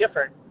might be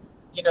different,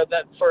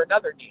 than for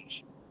another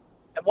niche.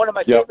 And one of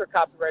my favorite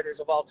copywriters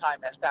of all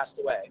time has passed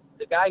away.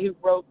 The guy who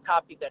wrote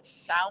copy that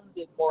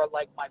sounded more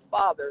like my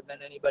father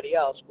than anybody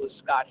else was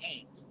Scott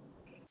Haynes.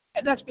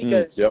 And that's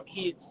because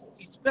he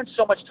spent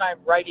so much time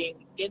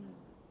writing in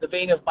the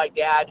vein of my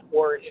dad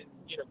or in,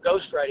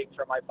 ghostwriting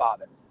for my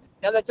father.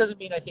 Now, that doesn't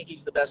mean I think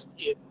he's the best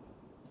in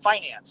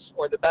finance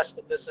or the best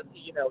in this, in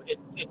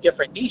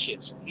different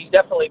niches. He's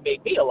definitely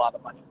made me a lot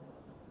of money.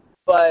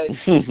 But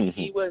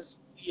he was,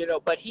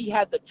 but he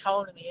had the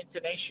tone and the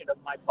intonation of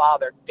my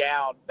father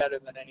down better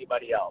than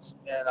anybody else.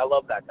 And I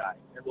love that guy.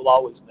 And we'll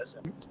always miss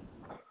him.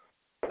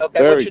 Okay,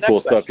 very cool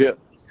stuff. Question?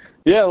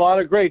 Yeah, a lot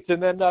of greats.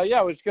 And then, I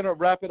was going to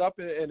wrap it up.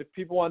 And if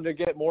people wanted to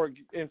get more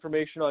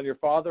information on your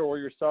father or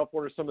yourself,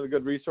 what are some of the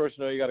good resources?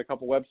 I know you got a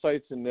couple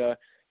websites, and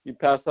you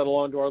pass that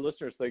along to our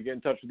listeners so they get in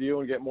touch with you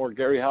and get more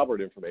Gary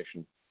Halbert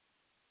information.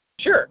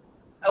 Sure.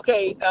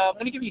 Okay, I'm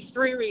going to give you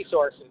three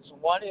resources.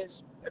 One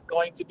is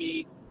going to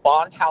be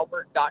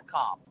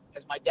bondhalbert.com,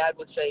 as my dad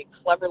would say,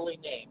 cleverly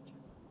named.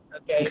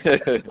 Okay?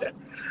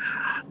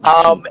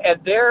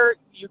 And there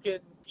you can,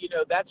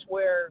 that's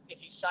where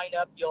if you sign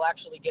up, you'll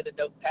actually get a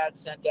notepad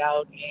sent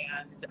out.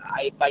 And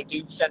I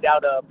do send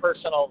out a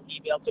personal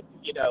email to,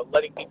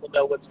 letting people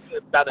know what's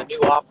about a new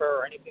offer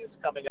or anything that's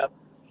coming up.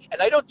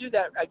 And I don't do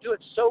that. I do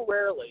it so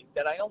rarely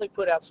that I only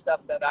put out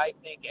stuff that I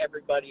think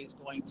everybody is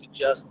going to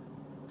just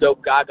go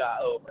gaga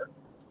over.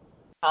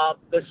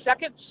 The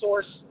second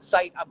source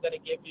site I'm going to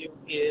give you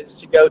is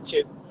to go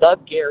to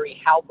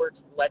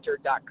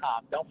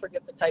thegaryhalbertletter.com. Don't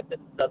forget to type in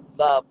the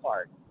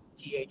part,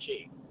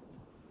 T-H-E.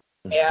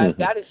 And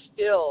that is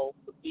still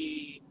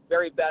the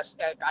very best,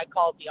 I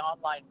call it the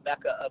online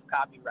mecca of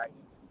copywriting.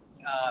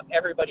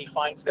 Everybody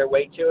finds their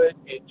way to it,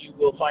 and you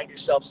will find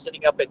yourself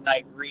sitting up at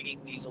night reading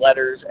these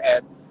letters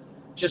and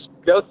just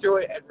go through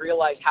it and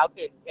realize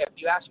if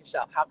you ask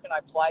yourself, how can I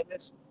apply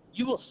this?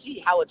 You will see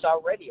how it's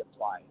already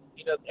applied.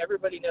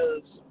 Everybody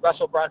knows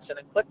Russell Brunson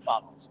and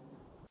ClickFunnels.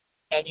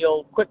 And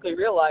you'll quickly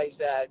realize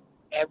that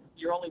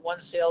you're only one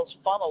sales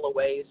funnel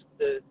away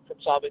from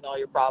solving all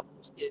your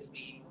problems is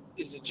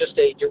just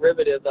a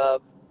derivative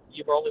of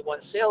you're only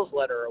one sales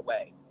letter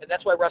away. And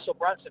that's why Russell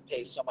Brunson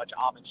pays so much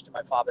homage to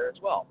my father as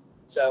well.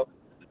 So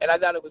And I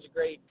thought it was a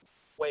great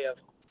way of,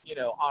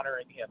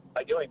 honoring him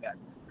by doing that.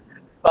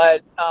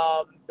 But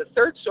the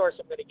third source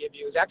I'm going to give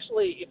you is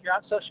actually, if you're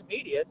on social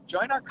media,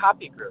 join our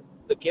copy group,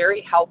 the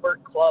Gary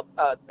Halbert Club,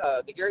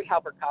 the Gary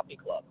Halbert Copy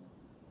Club.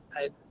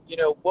 And,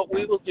 what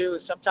we will do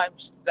is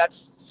sometimes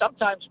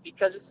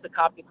because it's the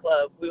copy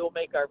club, we will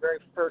make our very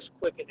first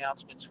quick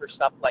announcements for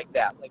stuff like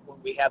that, like when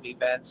we have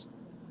events.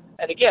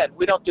 And again,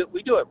 we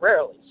do it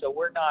rarely, so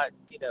we're not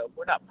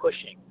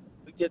pushing.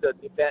 We did an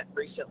event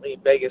recently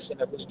in Vegas,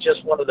 and it was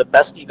just one of the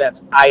best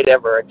events I'd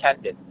ever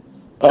attended.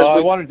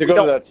 I wanted to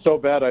go to that so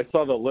bad. I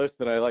saw the list,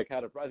 and I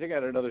think I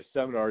had another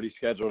seminar already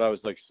scheduled. I was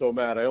so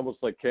mad. I almost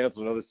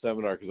canceled another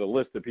seminar because the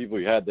list of people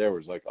you had there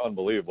was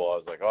unbelievable. I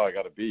was like, I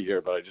got to be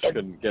here, but I just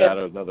couldn't get out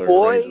of another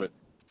arrangement.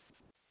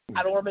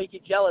 I don't want to make you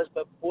jealous,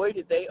 but boy,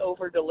 did they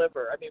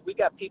over-deliver. I mean, we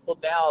got people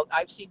now.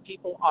 I've seen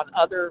people on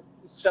other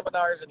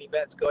seminars and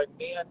events going,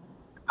 man,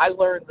 I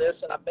learned this,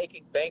 and I'm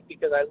making bank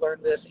because I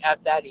learned this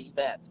at that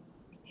event.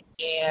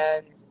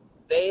 And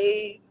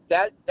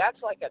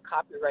that's like a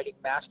copywriting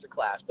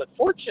masterclass. But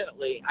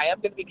fortunately, I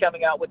am going to be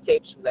coming out with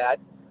tapes for that.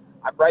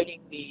 I'm writing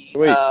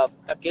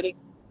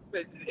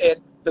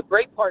and the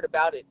great part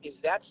about it is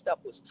that stuff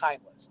was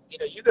timeless.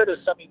 You go to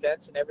some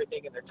events and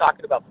everything, and they're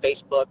talking about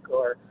Facebook,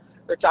 or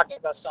they're talking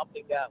about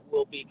something that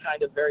will be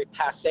kind of very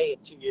passé in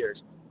 2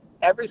 years.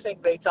 Everything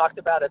they talked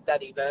about at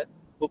that event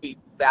will be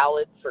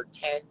valid for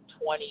 10,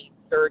 20,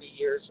 30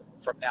 years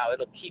from now.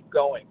 It'll keep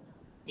going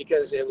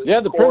because it was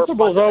the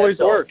principles always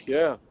work.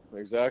 Yeah,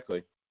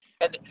 exactly.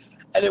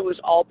 And it was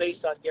all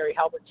based on Gary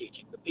Halbert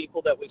teaching, the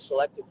people that we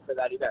selected for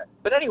that event.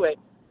 But anyway,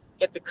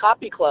 at the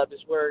Copy Club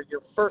is where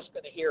you're first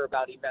going to hear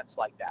about events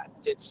like that.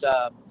 It's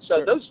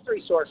so those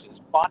three sources: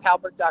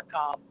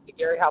 bonhalbert.com, the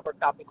Gary Halbert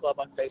Copy Club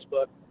on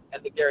Facebook,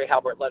 and the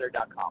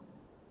GaryHalbertLetter.com.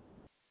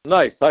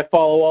 Nice. I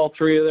follow all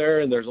three of there,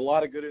 and there's a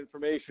lot of good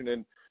information.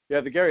 And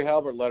the Gary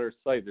Halbert Letter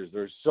site,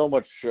 there's so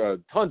much,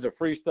 tons of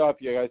free stuff.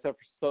 You guys have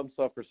some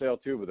stuff for sale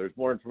too, but there's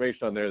more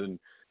information on there than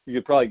you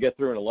could probably get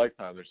through in a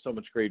lifetime. There's so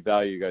much great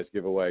value you guys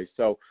give away.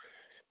 So,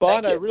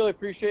 Bon, I really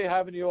appreciate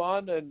having you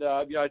on. And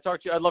I'd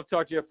love to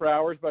talk to you for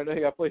hours, but I know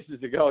you got places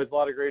to go. There's a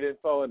lot of great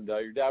info, and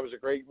your dad was a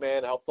great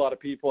man, helped a lot of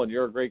people, and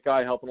you're a great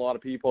guy helping a lot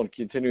of people and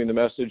continuing the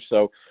message.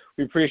 So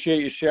we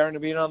appreciate you sharing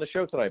and being on the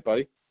show tonight,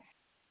 buddy.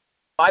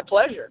 My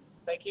pleasure.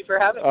 Thank you for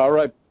having me. All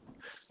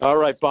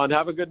right, Bon.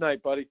 Have a good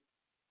night, buddy.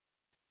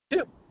 You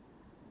too.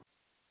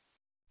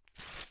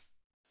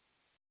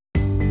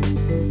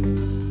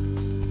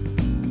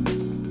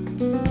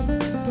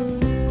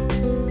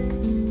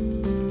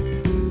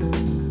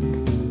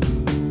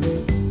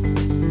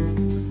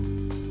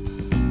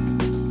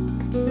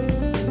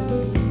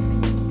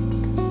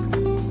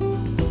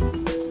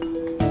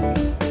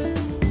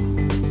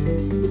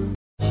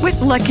 With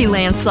Lucky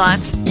Land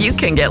Slots, you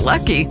can get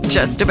lucky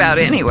just about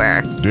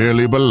anywhere.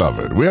 Dearly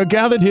beloved, we are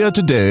gathered here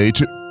today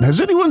to...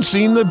 Has anyone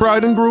seen the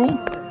bride and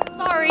groom?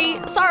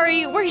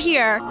 Sorry, we're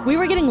here. We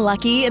were getting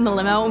lucky in the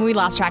limo and we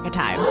lost track of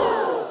time.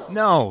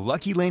 No,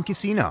 Lucky Land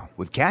Casino,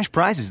 with cash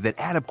prizes that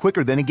add up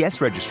quicker than a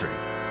guest registry.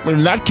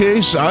 In that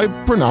case, I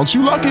pronounce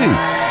you lucky.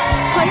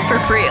 Play for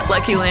free at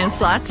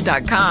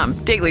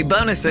LuckyLandSlots.com. Daily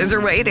bonuses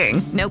are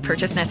waiting. No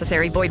purchase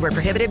necessary. Void where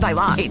prohibited by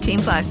law.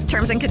 18+.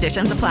 Terms and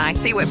conditions apply.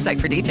 See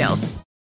website for details.